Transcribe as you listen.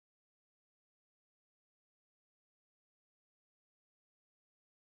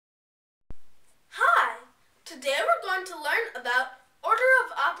time to learn about order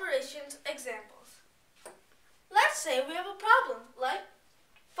of operations examples. Let's say we have a problem like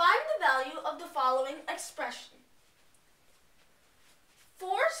find the value of the following expression.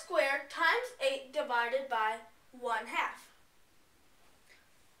 4 squared times 8 divided by 1/2.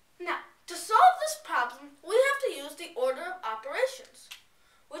 Now, to solve this problem, we have to use the order of operations,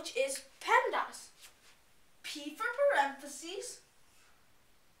 which is PEMDAS. P for parentheses,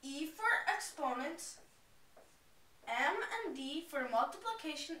 E for exponents, M and D for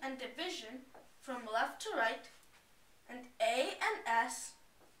multiplication and division from left to right, and A and S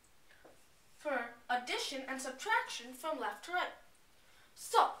for addition and subtraction from left to right.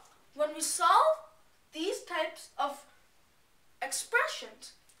 So, when we solve these types of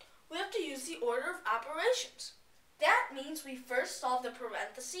expressions, we have to use the order of operations. That means we first solve the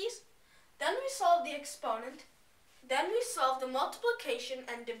parentheses, then we solve the exponent, then we solve the multiplication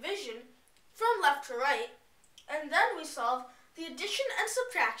and division from left to right, and then we solve the addition and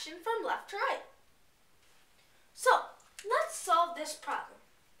subtraction from left to right. So, let's solve this problem.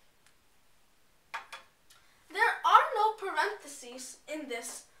 There are no parentheses in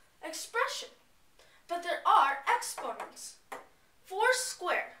this expression, but there are exponents. 4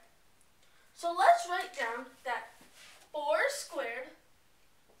 squared. So let's write down that 4 squared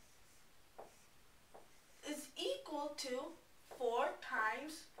is equal to 4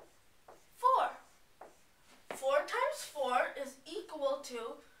 times 4. 4 times 4 is equal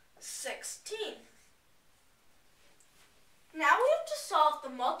to 16. Now we have to solve the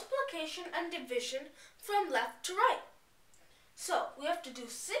multiplication and division from left to right. So we have to do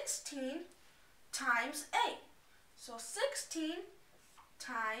 16 times 8. So 16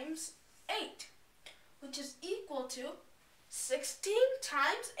 times 8, which is equal to 16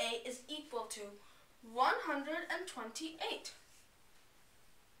 times 8 is equal to 128.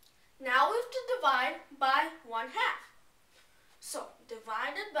 Now we have to divide by 1/2. So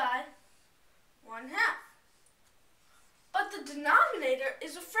divided by 1/2. But the denominator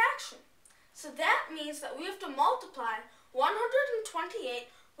is a fraction. So that means that we have to multiply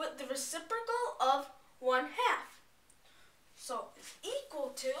 128 with the reciprocal of 1/2. So it's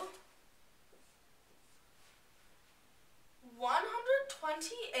equal to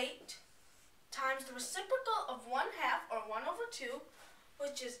 128 times the reciprocal of 1/2, or 1/2,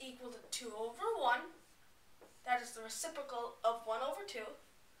 which is equal to 2/1. That is the reciprocal of 1/2.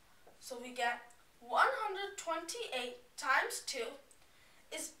 So we get 128 times 2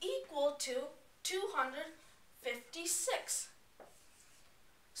 is equal to 256.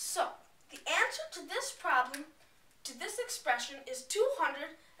 So the answer to this problem, to this expression, is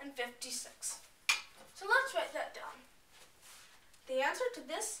 256. So let's write that down. The answer to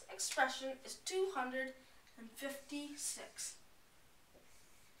this expression is 256.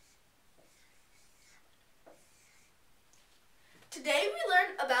 Today we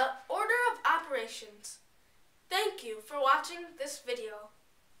learned about order of operations. Thank you for watching this video.